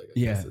I was like, I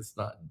guess it's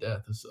not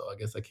death. So I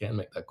guess I can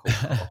make that cold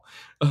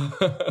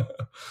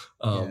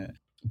call.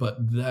 But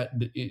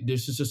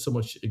there's just so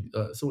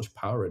much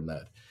power in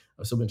that,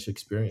 so much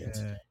experience.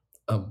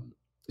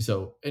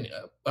 So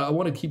I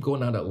want to keep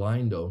going down that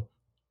line though.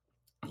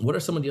 What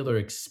are some of the other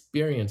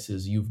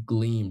experiences you've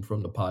gleaned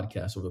from the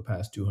podcast over the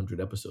past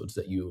 200 episodes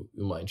that you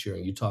mind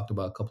sharing? You talked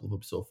about a couple of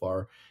them so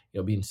far,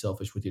 being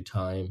selfish with your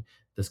time,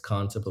 this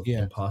concept of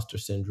imposter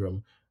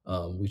syndrome.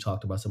 We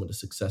talked about some of the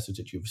successes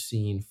that you've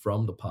seen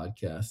from the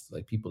podcast,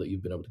 like people that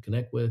you've been able to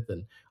connect with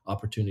and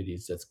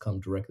opportunities that's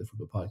come directly from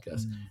the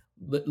podcast.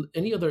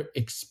 Any other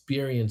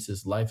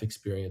experiences, life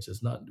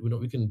experiences,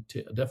 we can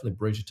definitely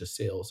bridge it to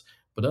sales,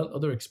 but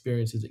other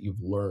experiences that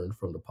you've learned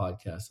from the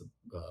podcast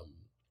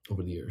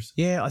over the years?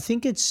 Yeah, I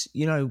think it's,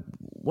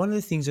 one of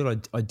the things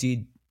that I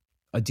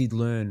did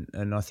learn,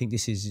 and I think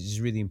this is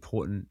really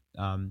important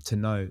to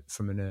note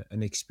from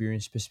an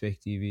experience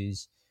perspective,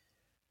 is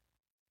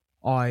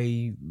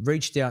I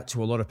reached out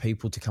to a lot of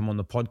people to come on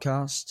the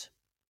podcast.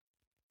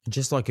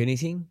 Just like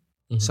anything,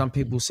 some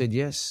people said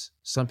yes,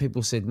 some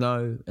people said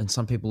no, and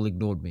some people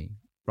ignored me,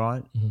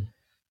 right?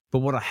 But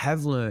what I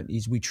have learned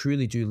is we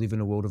truly do live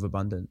in a world of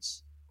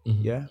abundance.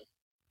 Yeah.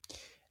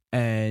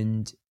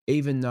 And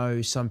even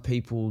though some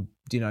people,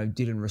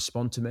 didn't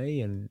respond to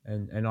me, and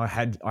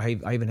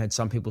I even had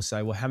some people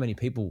say, well, how many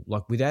people,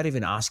 like without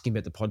even asking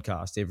about the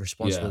podcast, their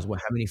response was, well,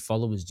 how many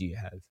followers do you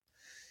have?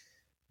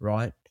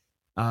 Right.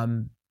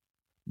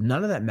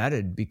 None of that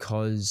mattered,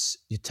 because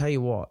you tell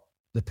you what,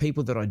 the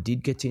people that I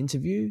did get to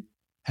interview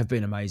have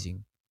been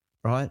amazing,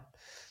 right?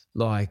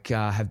 Like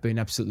have been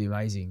absolutely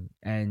amazing.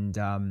 And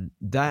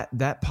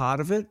that part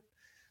of it,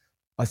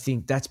 I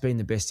think that's been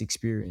the best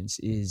experience,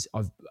 is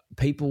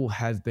people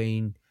have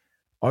been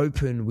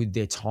open with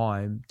their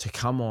time to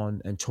come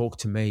on and talk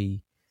to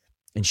me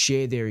and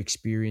share their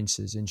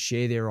experiences and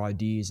share their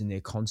ideas and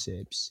their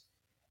concepts.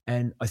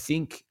 And I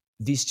think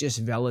this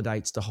just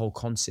validates the whole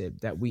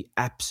concept that we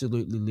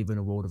absolutely live in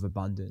a world of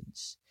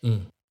abundance.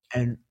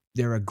 And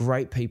there are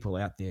great people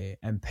out there,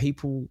 and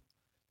people,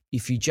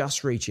 if you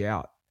just reach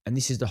out, and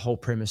this is the whole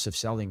premise of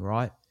selling,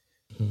 right?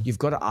 You've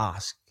got to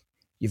ask.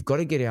 You've got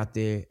to get out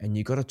there and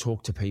you've got to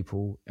talk to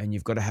people and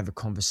you've got to have a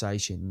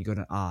conversation and you've got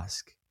to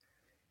ask.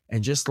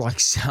 And just like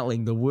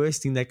selling, the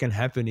worst thing that can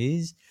happen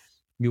is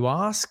you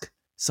ask,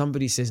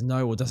 somebody says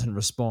no or doesn't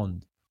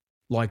respond.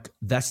 Like,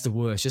 that's the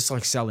worst. Just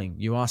like selling.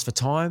 You ask for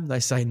time, they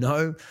say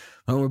no,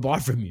 I want to buy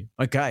from you.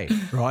 Okay,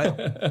 right?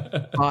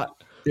 But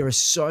there are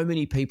so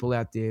many people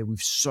out there with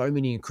so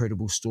many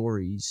incredible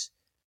stories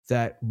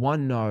that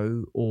one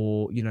no,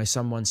 or,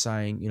 someone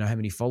saying, how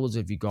many followers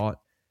have you got?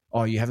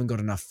 Oh, you haven't got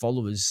enough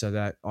followers so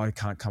that I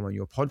can't come on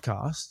your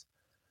podcast.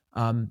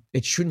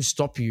 It shouldn't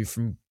stop you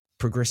from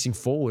progressing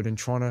forward and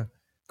trying to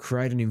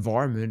create an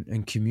environment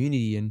and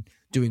community and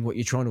doing what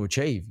you're trying to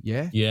achieve.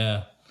 Yeah.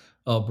 Yeah.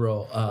 Oh,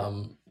 bro.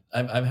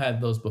 I've had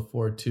those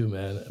before too,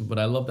 man. But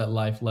I love that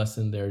life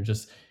lesson there.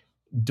 Just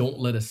don't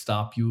let it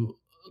stop you.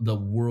 The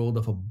world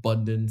of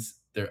abundance,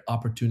 there are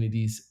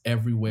opportunities It's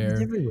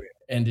everywhere, everywhere.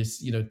 and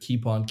just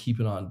keep on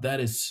keeping on. That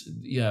is,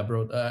 yeah,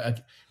 bro.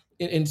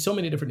 In so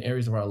many different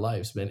areas of our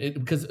lives, man.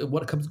 Because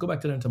what comes go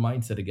back to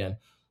mindset again.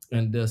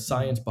 And the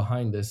science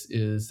behind this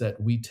is that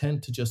we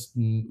tend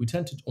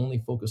to only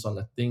focus on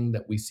the thing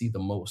that we see the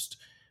most,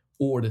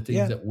 or the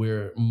things that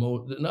we're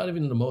not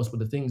even the most, but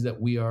the things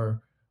that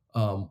we're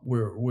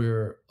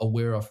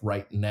aware of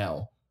right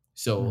now.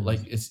 So like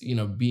it's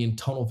being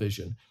tunnel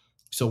vision.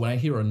 So when I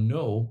hear a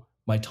no,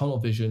 my tunnel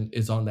vision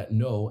is on that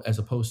no, as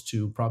opposed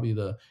to probably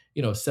the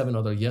 7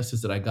 other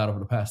yeses that I got over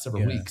the past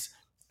several weeks,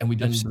 and we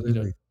didn't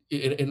Absolutely.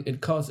 it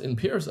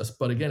impairs us.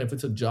 But again, if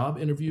it's a job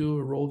interview,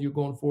 a role you're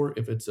going for,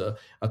 if it's a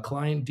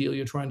client deal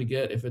you're trying to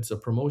get, if it's a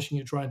promotion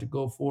you're trying to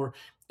go for,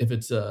 if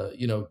it's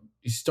you're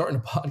starting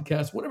a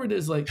podcast, whatever it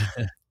is, like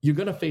you're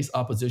going to face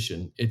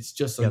opposition. It's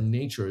just a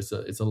nature.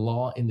 It's a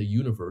law in the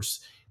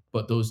universe.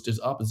 But there's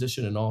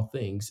opposition in all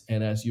things.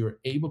 And as you're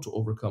able to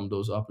overcome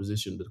those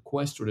opposition, the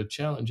quest or the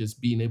challenge is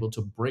being able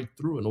to break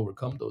through and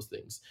overcome those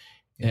things.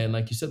 Yeah. And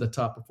like you said, the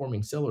top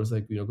performing sellers,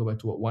 like, go back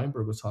to what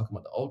Weinberg was talking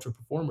about, the ultra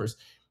performers,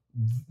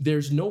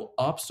 there's no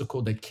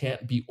obstacle that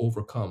can't be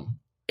overcome.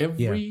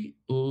 Every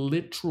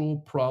literal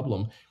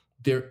problem,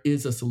 there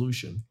is a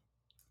solution.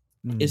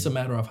 It's a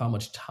matter of how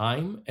much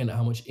time and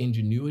how much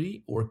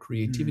ingenuity or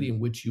creativity in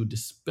which you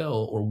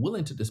dispel or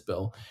willing to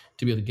dispel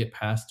to be able to get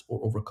past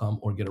or overcome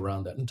or get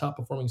around that. And top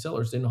performing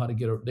sellers, they know how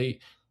to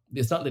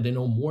it's not that they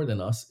know more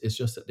than us. It's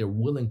just that they're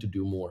willing to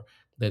do more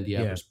than the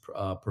average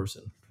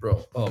person.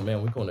 Bro, oh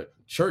man, we're going to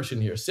church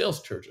in here,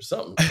 sales church or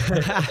something.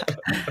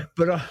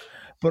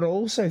 But I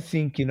also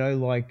think,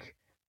 like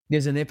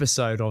there's an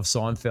episode of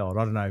Seinfeld.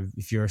 I don't know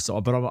if you're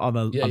but I'm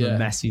a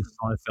massive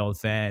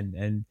Seinfeld fan.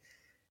 And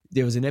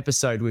there was an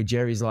episode where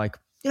Jerry's like,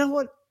 you know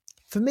what?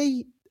 For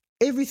me,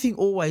 everything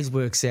always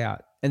works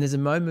out. And there's a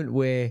moment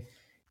where,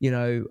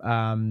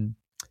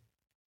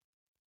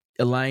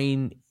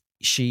 Elaine,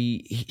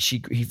 she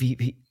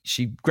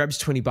grabs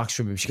 $20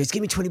 from him. She goes,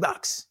 "Give me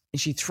 $20,"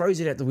 and she throws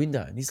it out the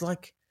window. And he's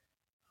like,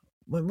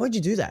 "Why'd you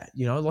do that?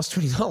 I lost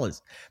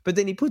 $20." But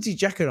then he puts his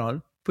jacket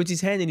on, puts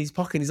his hand in his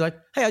pocket, and he's like,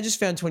 "Hey, I just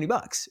found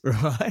 $20,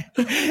 right?"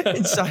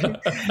 And so,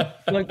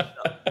 like,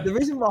 the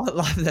reason why I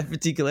love that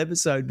particular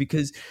episode,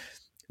 because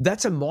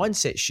that's a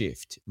mindset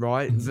shift,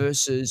 right?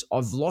 Versus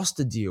I've lost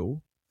a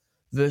deal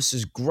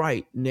versus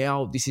great.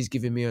 Now this is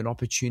giving me an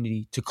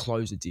opportunity to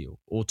close a deal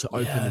or to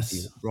open a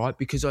deal, right?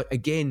 Because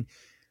again,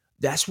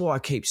 that's why I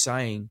keep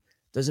saying,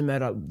 doesn't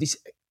matter.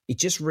 It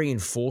just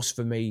reinforced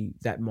for me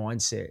that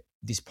mindset,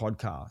 this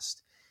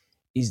podcast,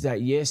 is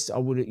that yes, I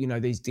would,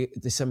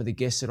 there's some of the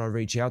guests that I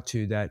reach out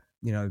to that,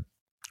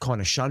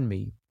 kind of shun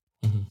me,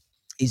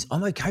 is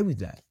I'm okay with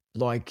that.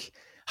 Like,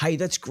 hey,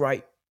 that's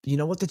great. You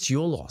know what? That's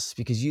your loss,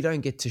 because you don't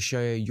get to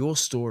share your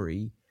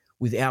story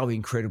with our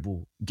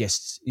incredible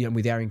guests,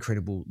 with our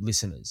incredible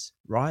listeners,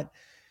 right?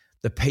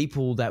 The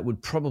people that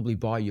would probably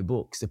buy your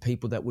books, the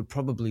people that would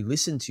probably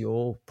listen to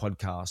your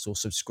podcast or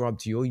subscribe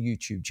to your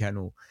YouTube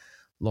channel,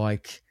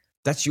 like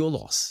that's your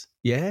loss.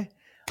 Yeah.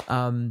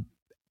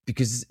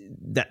 Because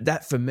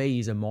that for me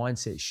is a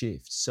mindset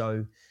shift.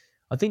 So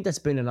I think that's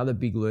been another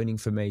big learning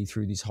for me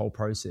through this whole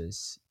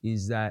process,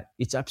 is that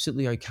it's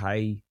absolutely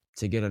okay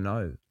to get a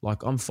no.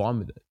 Like, I'm fine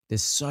with it.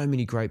 There's so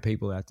many great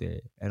people out there,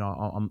 and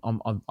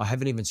I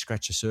haven't even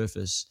scratched the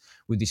surface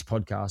with this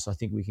podcast. I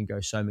think we can go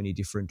so many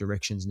different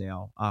directions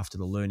now after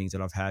the learnings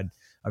that I've had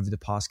over the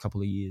past couple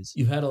of years.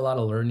 You've had a lot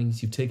of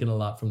learnings. You've taken a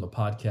lot from the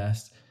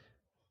podcast.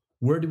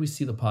 Where do we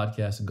see the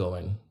podcast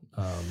going?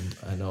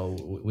 I know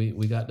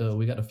we got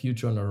a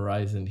future on the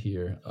horizon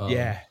here.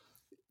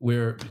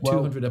 We're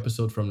 200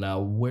 episodes from now.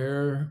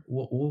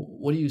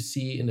 What do you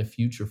see in the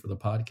future for the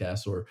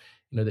podcast, or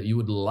that you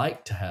would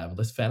like to have?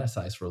 Let's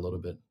fantasize for a little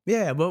bit.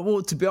 Yeah,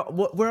 well, to be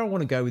where I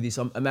want to go with this,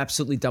 I'm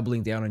absolutely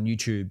doubling down on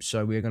YouTube.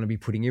 So we're going to be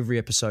putting every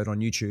episode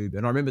on YouTube.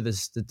 And I remember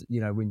this,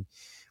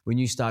 when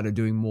you started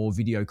doing more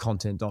video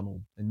content,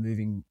 Donald, and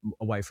moving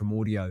away from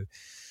audio,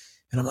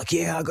 and I'm like,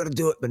 yeah, I got to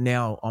do it. But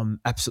now I'm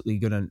absolutely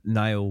going to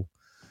nail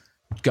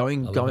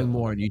going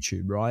more on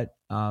YouTube, right?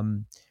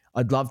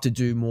 I'd love to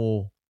do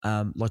more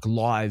like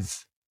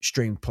live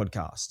stream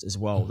podcast as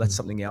well. That's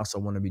something else I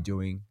want to be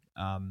doing.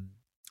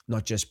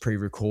 Not just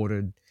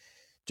pre-recorded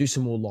do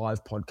some more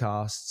live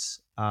podcasts.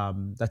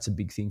 That's a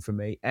big thing for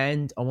me,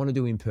 and I want to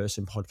do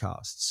in-person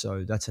podcasts.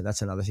 So that's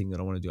another thing that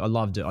I want to do. I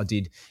loved it. I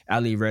did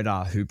Ali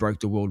Redder, who broke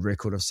the world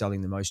record of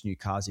selling the most new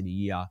cars in a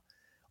year.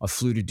 I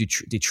flew to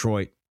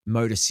Detroit,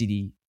 Motor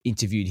City,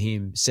 interviewed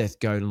him, Seth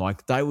Godin.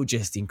 Like, they were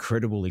just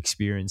incredible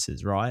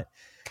experiences, right?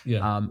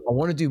 Yeah. I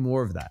want to do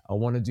more of that. I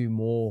want to do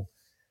more,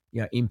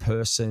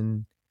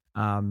 in-person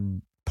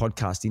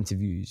podcast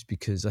interviews,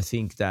 because I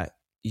think that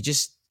you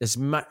just,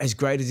 as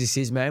great as this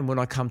is, man, when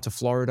I come to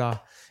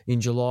Florida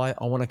in July,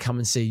 I want to come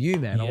and see you,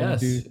 man.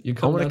 Yes,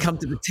 I want to come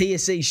to the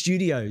TSE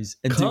studios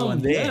and do one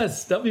there.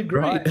 Yes, that'd be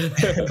great.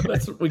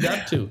 Right? We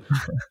got to.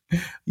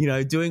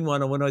 Doing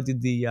one. When I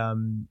did the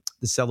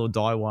Sell or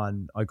Die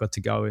one, I got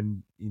to go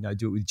and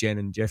do it with Jen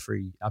and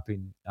Jeffrey up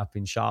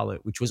in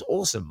Charlotte, which was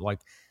awesome. Like,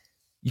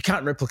 you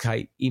can't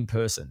replicate in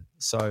person.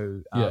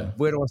 So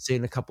where do I see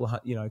in a couple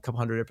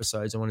hundred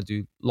episodes? I want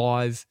to do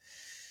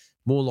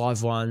more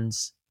live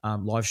ones,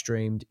 live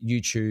streamed,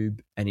 YouTube,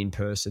 and in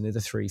person. They're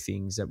the three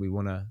things that we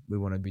want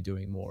to be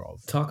doing more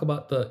of. Talk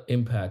about the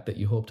impact that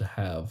you hope to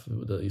have.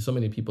 So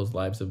many people's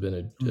lives have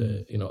been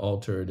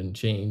altered and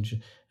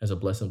changed as a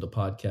blessing of the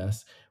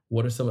podcast.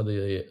 What are some of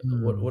the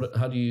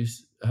how do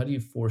you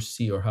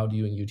foresee, or how do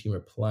you and your team are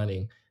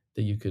planning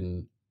that you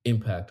can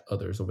impact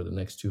others over the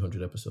next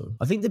 200 episodes?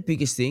 I think the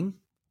biggest thing,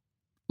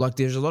 like,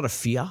 there's a lot of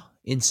fear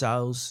in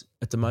sales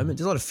at the moment.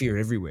 There's a lot of fear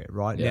everywhere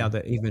right now,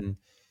 that even,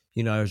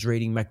 I was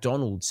reading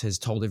McDonald's has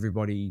told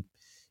everybody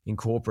in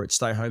corporate,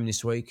 stay home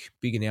this week,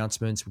 big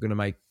announcements. We're going to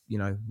make,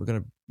 we're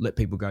going to let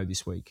people go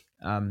this week.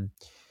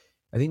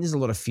 I think there's a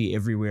lot of fear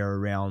everywhere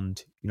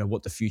around,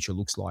 what the future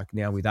looks like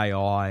now with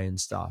AI and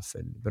stuff.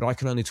 But I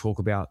can only talk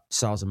about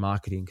sales and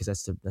marketing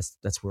because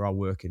that's where I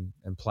work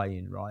and play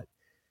in, right?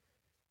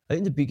 I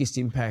think the biggest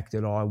impact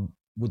that I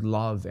would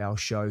love our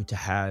show to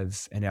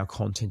have and our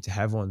content to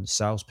have on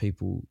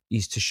salespeople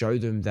is to show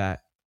them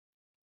that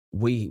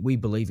we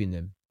believe in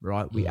them,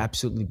 right? We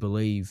absolutely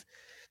believe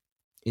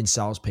in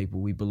salespeople.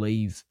 We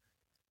believe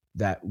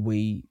that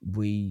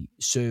we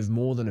serve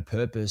more than a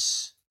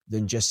purpose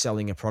than just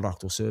selling a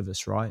product or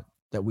service, right?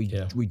 That we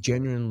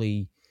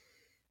genuinely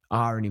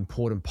are an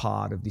important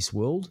part of this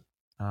world.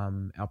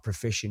 Our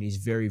profession is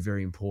very,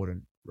 very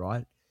important,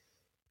 right?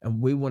 And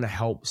we want to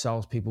help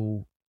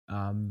salespeople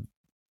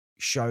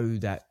show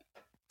that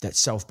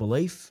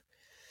self-belief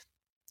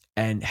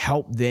and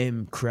help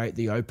them create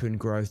the open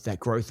growth, that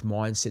growth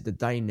mindset that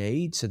they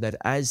need, so that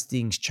as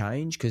things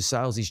change, because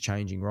sales is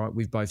changing, right?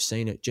 We've both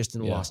seen it just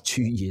in the last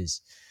 2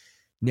 years.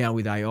 Now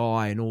with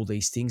AI and all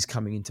these things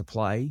coming into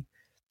play,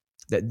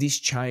 that this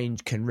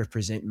change can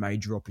represent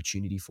major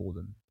opportunity for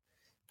them.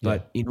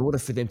 But in order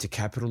for them to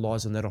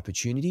capitalize on that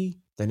opportunity,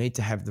 they need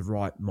to have the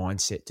right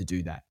mindset to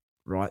do that,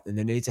 right? And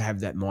they need to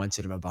have that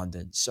mindset of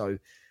abundance. So,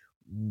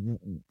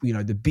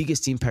 the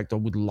biggest impact I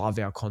would love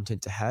our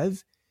content to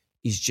have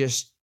is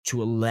just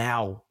to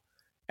allow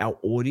our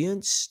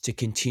audience to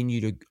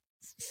continue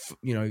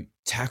to,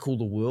 tackle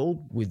the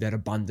world with that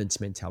abundance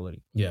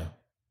mentality. Yeah.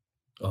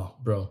 Oh,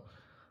 bro.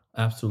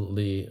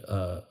 Absolutely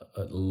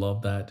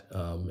love that.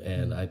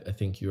 And I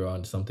think you're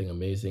on something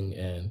amazing,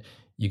 and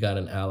you got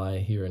an ally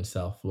here in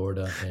South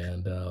Florida,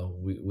 and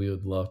we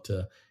would love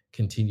to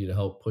continue to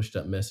help push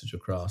that message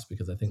across,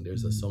 because I think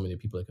there's so many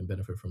people that can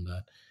benefit from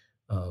that.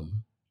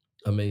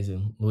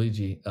 Amazing.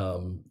 Luigi,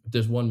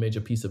 there's one major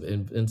piece of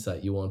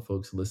insight you want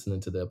folks listening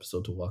to the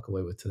episode to walk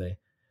away with today.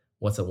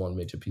 What's that one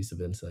major piece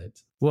of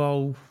insight?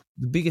 Well,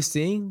 the biggest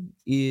thing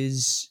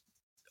is,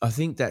 I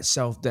think,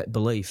 that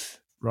belief,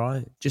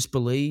 right? Just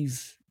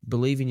believe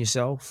in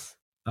yourself,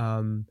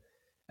 and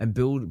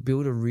build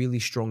a really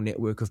strong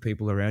network of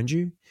people around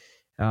you.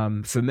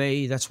 For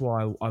me, that's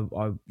why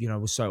I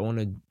was so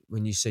honored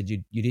when you said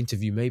you'd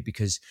interview me,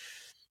 because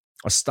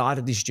I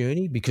started this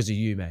journey because of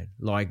you, man.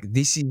 Like,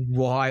 this is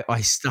why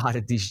I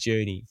started this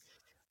journey.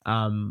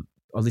 I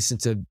listened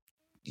to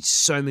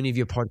so many of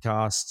your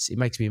podcasts. It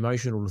makes me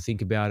emotional to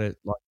think about it.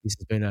 Like, this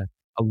has been a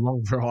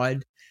long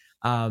ride.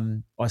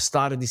 I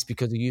started this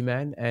because of you,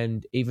 man.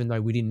 And even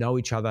though we didn't know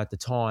each other at the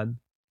time,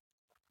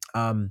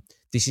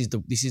 this is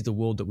the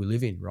world that we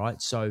live in, right?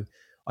 So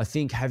I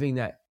think having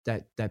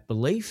that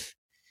belief,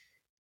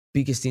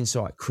 biggest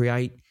insight,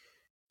 create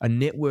a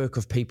network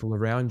of people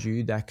around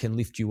you that can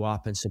lift you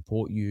up and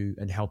support you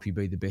and help you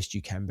be the best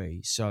you can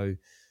be. So,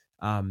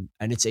 and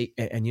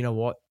you know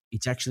what?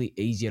 It's actually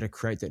easier to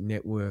create that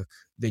network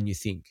than you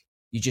think.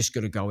 You just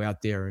got to go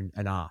out there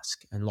and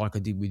ask. And like I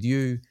did with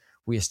you,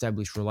 we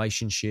established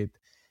relationship.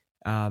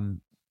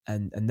 And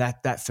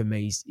that for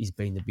me is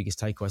been the biggest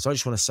takeaway. So I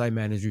just want to say,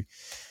 man, as you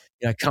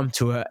come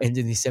to an end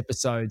of this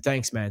episode,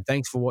 thanks, man.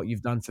 Thanks for what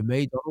you've done for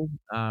me, Donald.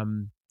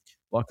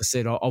 Like I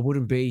said, I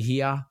wouldn't be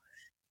here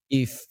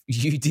if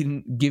you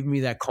didn't give me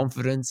that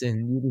confidence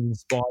and you didn't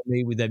inspire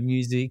me with that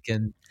music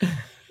and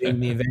being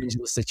the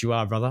evangelist that you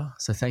are, brother.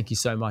 So thank you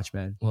so much,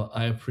 man. Well,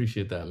 I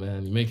appreciate that,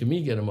 man. You're making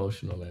me get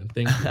emotional, man.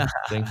 Thank you.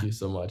 Thank you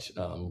so much.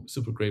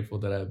 Super grateful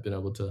that I've been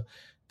able to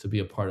be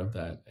a part of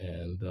that,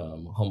 and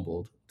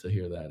humbled to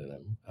hear that.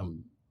 And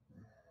I'm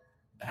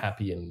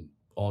happy, and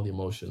all the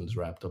emotions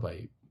wrapped up.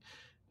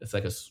 it's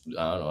like I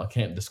don't know, I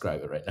can't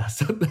describe it right now.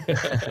 So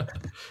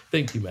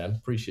thank you, man.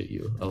 Appreciate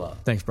you a lot.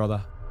 Thanks,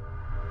 brother.